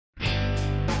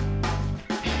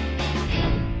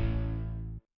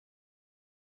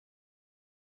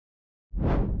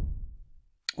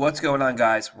What's going on,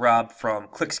 guys? Rob from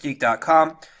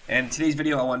clicksgeek.com, and in today's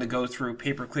video I wanted to go through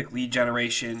pay-per-click lead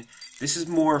generation. This is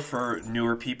more for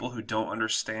newer people who don't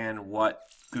understand what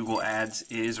Google Ads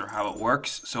is or how it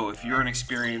works. So if you're an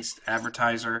experienced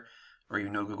advertiser or you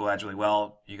know Google Ads really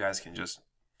well, you guys can just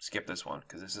skip this one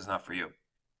because this is not for you.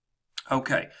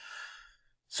 Okay.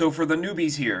 So for the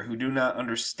newbies here who do not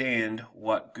understand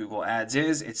what Google Ads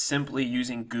is, it's simply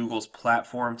using Google's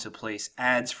platform to place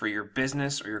ads for your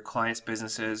business or your clients'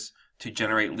 businesses to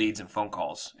generate leads and phone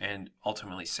calls and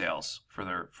ultimately sales for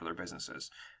their businesses.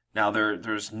 Now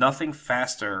there's nothing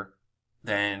faster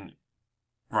than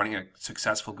running a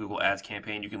successful Google Ads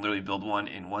campaign. You can literally build one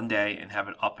in one day and have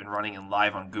it up and running and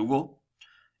live on Google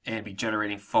and be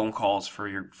generating phone calls for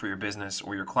your business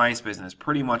or your client's business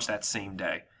pretty much that same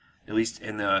day. At least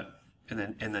in the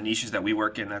niches that we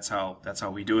work in, that's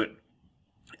how we do it.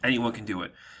 Anyone can do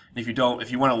it. And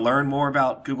if you want to learn more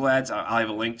about Google Ads, I'll have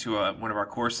a link to one of our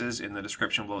courses in the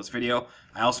description below this video.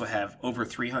 I also have over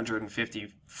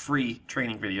 350 free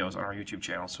training videos on our YouTube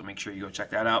channel, so make sure you go check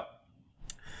that out.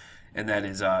 And that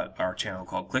is our channel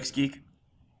called ClicksGeek.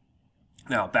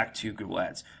 Now back to Google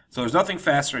Ads. So there's nothing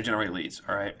faster to generate leads.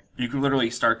 All right, you can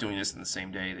literally start doing this in the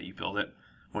same day that you build it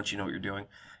once you know what you're doing.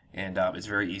 And it's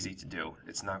very easy to do.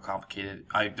 It's not complicated.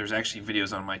 There's actually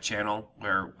videos on my channel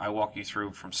where I walk you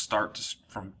through from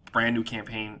brand new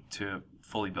campaign to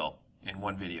fully built in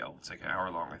one video. It's like an hour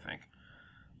long, I think.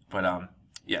 But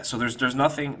yeah, so there's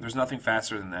nothing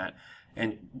faster than that.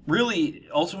 And really,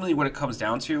 ultimately, what it comes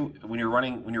down to when you're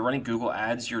running Google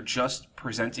Ads, you're just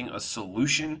presenting a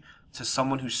solution to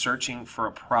someone who's searching for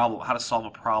a problem, how to solve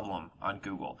a problem on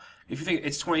Google. If you think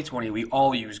it's 2020, we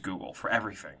all use Google for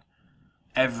everything.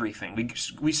 Everything.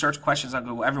 We search questions on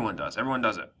Google. Everyone does. Everyone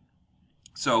does it.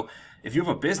 So if you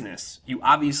have a business, you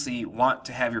obviously want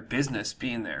to have your business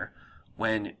being there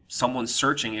when someone's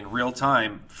searching in real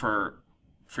time for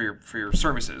your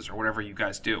services or whatever you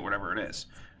guys do, whatever it is.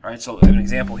 All right. So an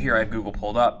example here, I have Google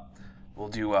pulled up. We'll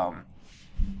do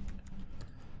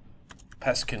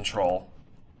pest control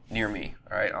near me.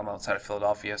 All right. I'm outside of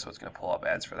Philadelphia, so it's going to pull up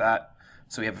ads for that.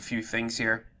 So we have a few things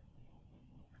here.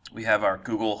 We have our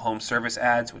Google Home Service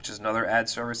ads, which is another ad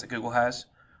service that Google has,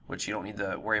 which you don't need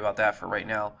to worry about that for right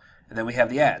now. And then we have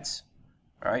the ads.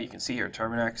 All right, you can see here,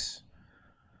 Terminex,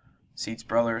 Seats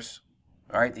Brothers.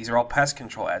 All right, these are all pest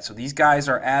control ads. So these guys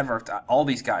are all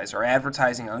these guys are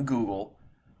advertising on Google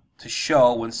to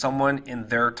show when someone in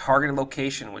their targeted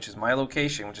location, which is my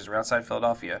location, which is right outside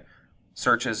Philadelphia,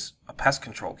 searches a pest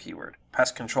control keyword,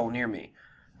 pest control near me.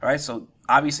 All right, so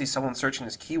obviously someone searching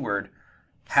this keyword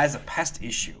has a pest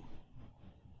issue.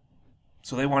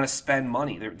 So they want to spend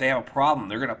money. They have a problem.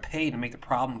 They're going to pay to make the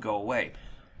problem go away.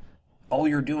 All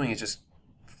you're doing is just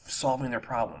solving their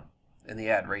problem in the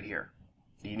ad right here.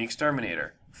 The Unique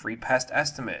Exterminator, free pest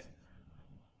estimate,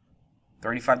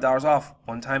 $35 off,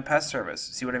 one-time pest service.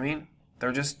 See what I mean?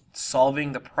 They're just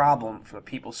solving the problem for the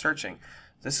people searching.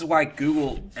 This is why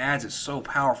Google Ads is so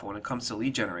powerful when it comes to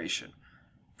lead generation.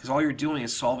 Because all you're doing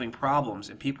is solving problems,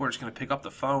 and people are just going to pick up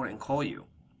the phone and call you.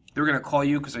 They're going to call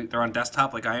you because they're on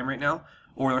desktop like I am right now,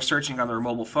 or they're searching on their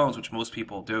mobile phones, which most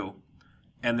people do.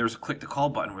 And there's a click to call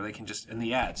button where they can just, in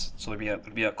the ads, so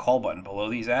there'd be a call button below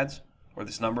these ads, or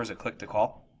this number is a click to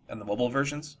call, and the mobile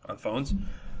versions on phones,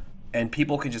 and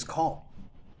people can just call.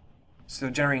 So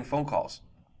they're generating phone calls.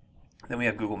 Then we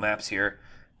have Google Maps here,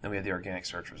 then we have the organic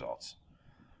search results.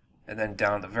 And then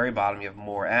down at the very bottom you have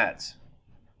more ads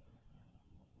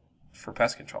for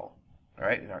pest control, all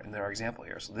right, in our example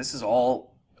here. So this is all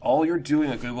you're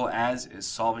doing with Google Ads is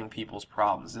solving people's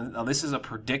problems. And now this is a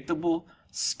predictable,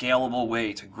 scalable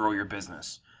way to grow your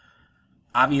business.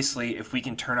 Obviously, if we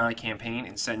can turn on a campaign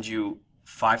and send you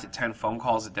 5 to 10 phone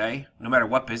calls a day, no matter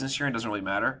what business you're in, doesn't really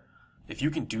matter. If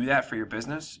you can do that for your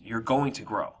business, you're going to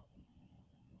grow.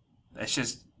 That's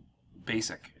just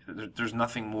basic. There's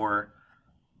nothing more.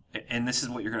 And this is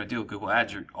what you're going to do with Google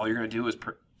Ads. All you're going to do is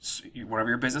whatever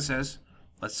your business is.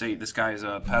 Let's say this guy is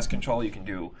a pest control. You can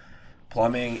do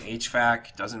plumbing,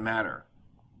 HVAC, doesn't matter.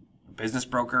 Business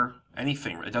broker,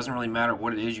 anything. It doesn't really matter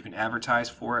what it is. You can advertise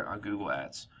for it on Google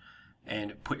Ads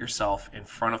and put yourself in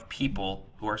front of people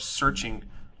who are searching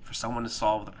for someone to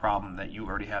solve the problem that you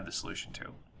already have the solution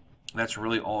to. That's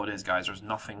really all it is, guys. There's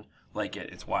nothing like it.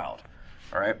 It's wild.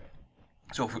 All right.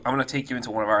 So I'm going to take you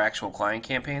into one of our actual client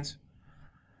campaigns.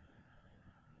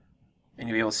 And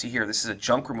you'll be able to see here, this is a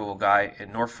junk removal guy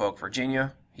in Norfolk,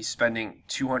 Virginia. He's spending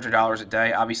 $200 a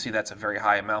day. Obviously, that's a very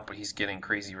high amount, but he's getting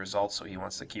crazy results, so he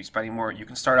wants to keep spending more. You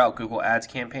can start out Google Ads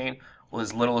campaign with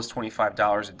as little as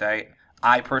 $25 a day.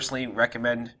 I personally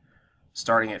recommend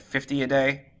starting at $50 a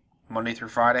day, Monday through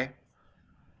Friday.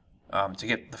 To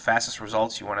get the fastest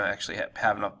results, you want to actually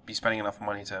be spending enough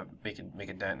money to make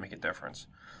a dent, make a difference.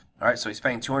 All right, so he's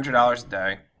spending $200 a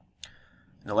day.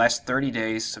 In the last 30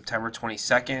 days, September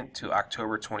 22nd to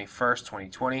October 21st,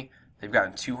 2020, they've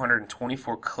gotten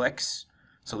 224 clicks.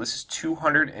 So this is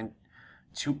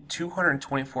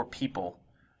 224 people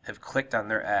have clicked on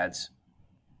their ads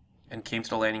and came to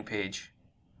the landing page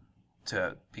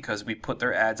because we put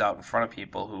their ads out in front of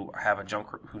people who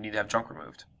need to have junk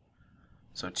removed.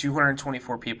 So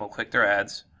 224 people clicked their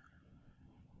ads.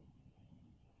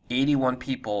 81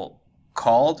 people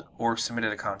called or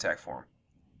submitted a contact form.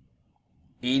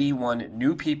 81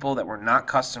 new people that were not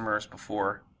customers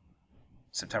before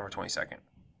September 22nd.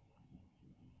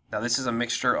 Now this is a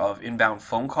mixture of inbound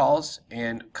phone calls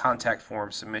and contact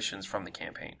form submissions from the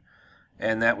campaign.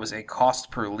 And that was a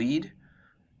cost per lead,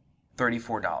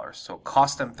 $34. So it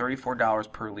cost them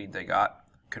 $34 per lead they got.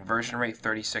 Conversion rate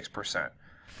 36%.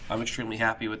 I'm extremely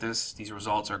happy with this. These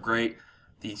results are great.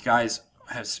 These guys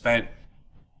have spent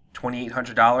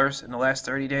 $2,800 in the last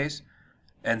 30 days,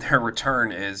 and their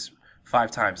return is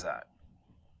 5 times that.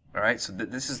 All right, so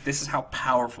this is how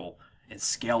powerful and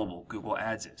scalable Google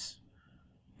Ads is.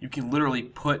 You can literally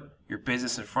put your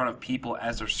business in front of people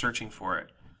as they're searching for it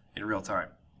in real time.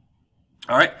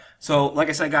 All right, so like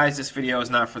I said, guys, this video is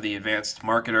not for the advanced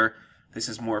marketer. This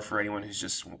is more for anyone who's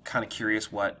just kind of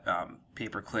curious what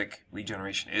pay-per-click lead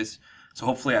generation is. So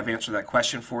hopefully I've answered that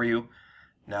question for you.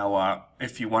 Now,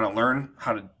 if you want to learn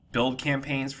how to build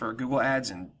campaigns for Google Ads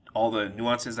and all the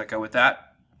nuances that go with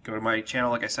that, go to my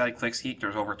channel, like I said, ClickSgeek.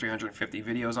 There's over 350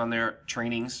 videos on there,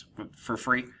 trainings for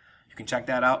free. You can check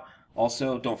that out.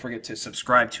 Also, don't forget to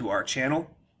subscribe to our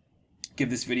channel. Give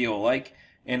this video a like.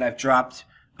 And I've dropped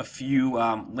a few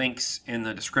links in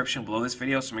the description below this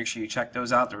video, so make sure you check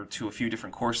those out. There are to a few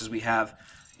different courses we have,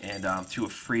 and to a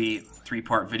free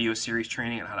 3-part video series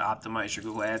training on how to optimize your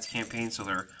Google Ads campaign so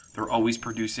they're always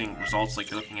producing results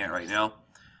like you're looking at right now,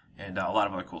 and a lot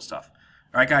of other cool stuff.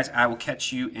 All right, guys, I will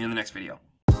catch you in the next video.